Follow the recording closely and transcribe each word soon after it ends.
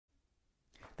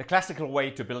The classical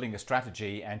way to building a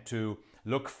strategy and to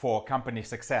look for company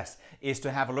success is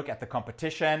to have a look at the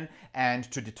competition and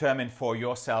to determine for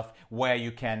yourself where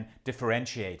you can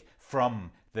differentiate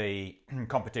from the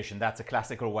competition. That's a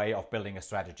classical way of building a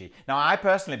strategy. Now, I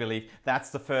personally believe that's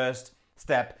the first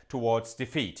step towards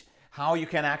defeat. How you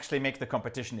can actually make the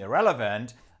competition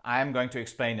irrelevant, I'm going to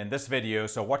explain in this video,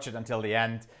 so watch it until the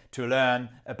end to learn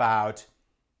about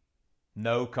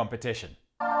no competition.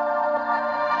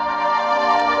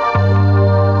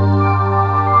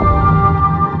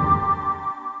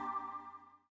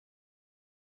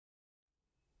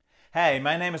 Hey,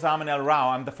 my name is Armin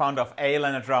Rau. I'm the founder of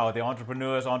Rau, the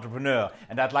entrepreneur's entrepreneur,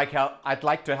 and I'd like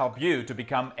to help you to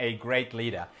become a great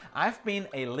leader. I've been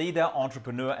a leader,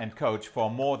 entrepreneur, and coach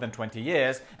for more than 20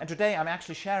 years, and today I'm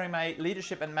actually sharing my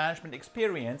leadership and management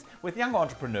experience with young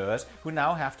entrepreneurs who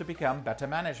now have to become better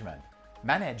managers.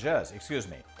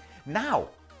 Now,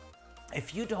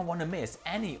 if you don't want to miss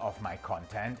any of my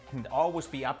content and always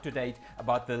be up to date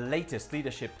about the latest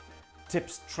leadership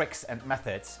tips, tricks, and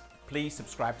methods, please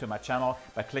subscribe to my channel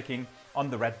by clicking on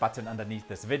the red button underneath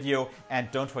this video,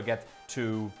 and don't forget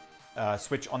to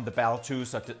switch on the bell too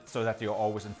so that you're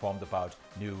always informed about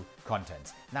new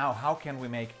content. Now, how can we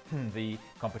make the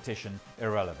competition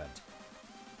irrelevant?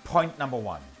 Point number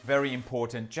one, very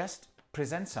important, just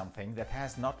present something that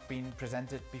has not been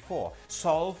presented before.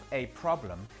 Solve a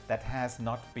problem that has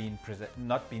not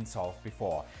been solved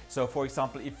before. So for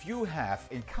example, if you have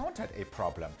encountered a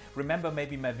problem, remember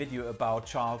maybe my video about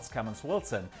Charles Cummins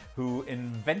Wilson, who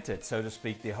invented, so to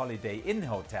speak, the Holiday Inn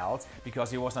hotels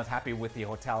because he was not happy with the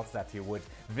hotels that he would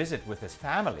visit with his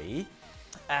family.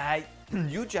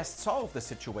 You just solved the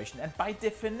situation, and by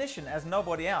definition, as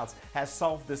nobody else has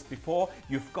solved this before,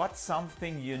 you've got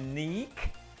something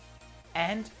unique.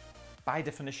 And by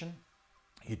definition,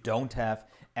 you don't have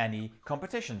any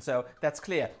competition. So that's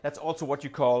clear. That's also what you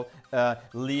call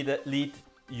lead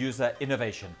user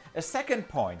innovation. A second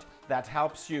point that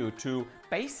helps you to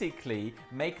basically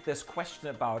make this question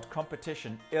about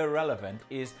competition irrelevant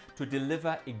is to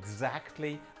deliver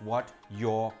exactly what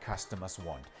your customers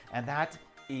want. And that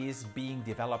is being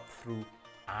developed through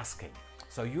asking.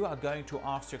 So you are going to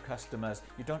ask your customers,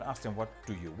 you don't ask them what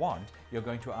do you want, you're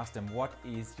going to ask them what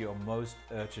is your most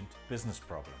urgent business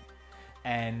problem.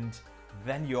 And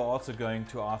then you're also going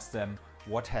to ask them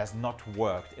what has not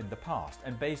worked in the past.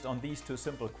 And based on these two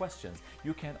simple questions,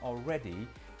 you can already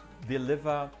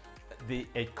deliver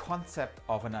a concept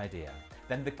of an idea.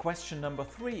 Then the question number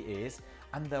three is,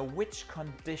 under which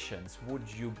conditions would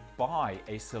you buy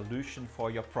a solution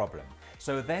for your problem?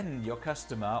 So then your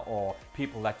customer or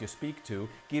people that you speak to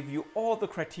give you all the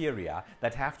criteria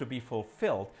that have to be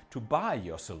fulfilled to buy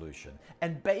your solution.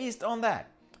 And based on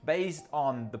that, based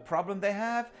on the problem they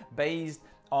have, based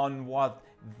on what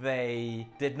they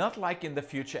did not like in the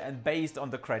future, and based on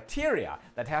the criteria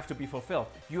that have to be fulfilled,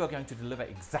 you are going to deliver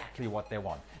exactly what they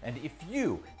want. And if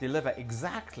you deliver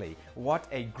exactly what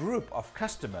a group of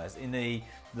customers in a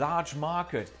large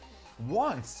market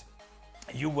wants,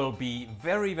 you will be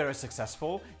very, very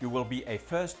successful, you will be a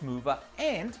first mover,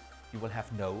 and you will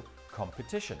have no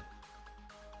competition.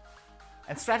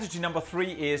 And strategy number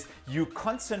three is you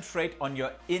concentrate on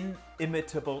your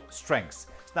inimitable strengths.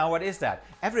 Now, what is that?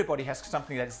 Everybody has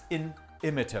something that is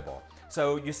inimitable.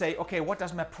 So you say, okay, what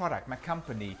does my product, my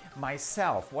company,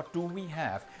 myself, what do we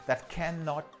have that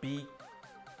cannot be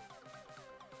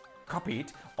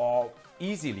copied or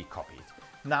easily copied?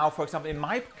 Now, for example, in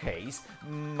my case,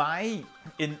 my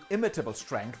inimitable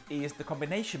strength is the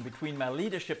combination between my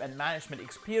leadership and management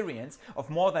experience of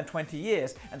more than 20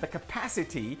 years and the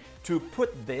capacity to put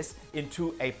this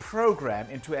into a program,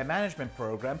 into a management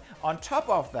program. On top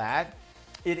of that,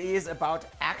 it is about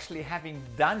actually having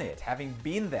done it, having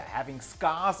been there, having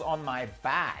scars on my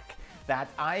back, that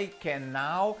I can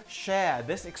now share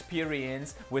this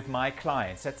experience with my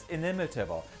clients. That's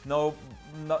inimitable. No,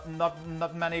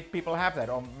 not many people have that,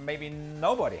 or maybe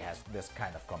nobody has this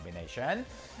kind of combination,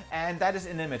 and that is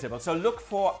inimitable. So look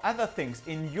for other things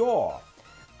in your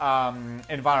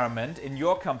environment, in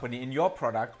your company, in your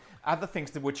product, other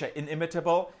things which are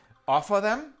inimitable, offer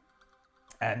them,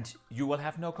 and you will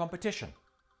have no competition.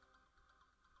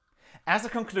 As a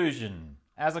conclusion,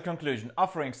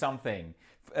 offering something,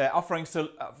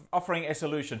 offering a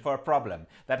solution for a problem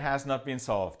that has not been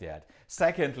solved yet.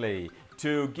 Secondly,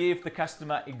 to give the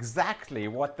customer exactly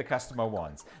what the customer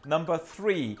wants. Number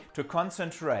three, to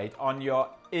concentrate on your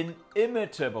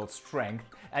inimitable strength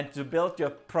and to build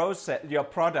your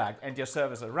product and your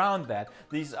service around that.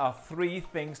 These are three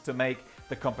things to make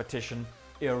the competition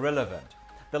irrelevant.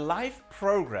 The live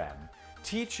program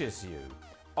teaches you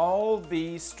all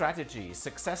these strategies,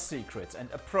 success secrets and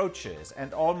approaches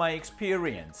and all my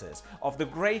experiences of the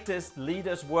greatest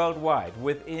leaders worldwide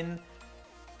within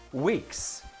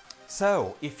weeks.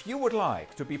 So if you would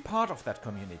like to be part of that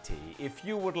community, if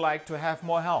you would like to have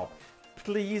more help,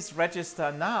 please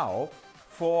register now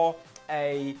for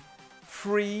a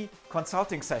free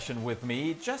consulting session with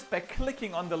me just by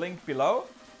clicking on the link below.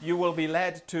 You will be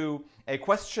led to a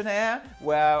questionnaire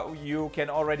where you can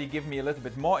already give me a little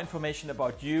bit more information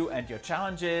about you and your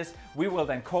challenges. We will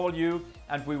then call you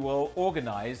and we will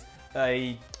organize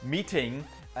a meeting,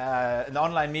 an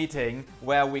online meeting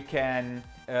where we can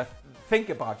think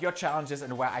about your challenges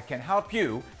and where I can help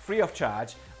you free of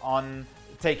charge on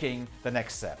taking the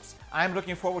next steps. I'm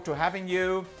looking forward to having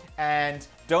you, and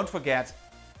don't forget,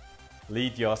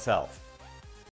 lead yourself.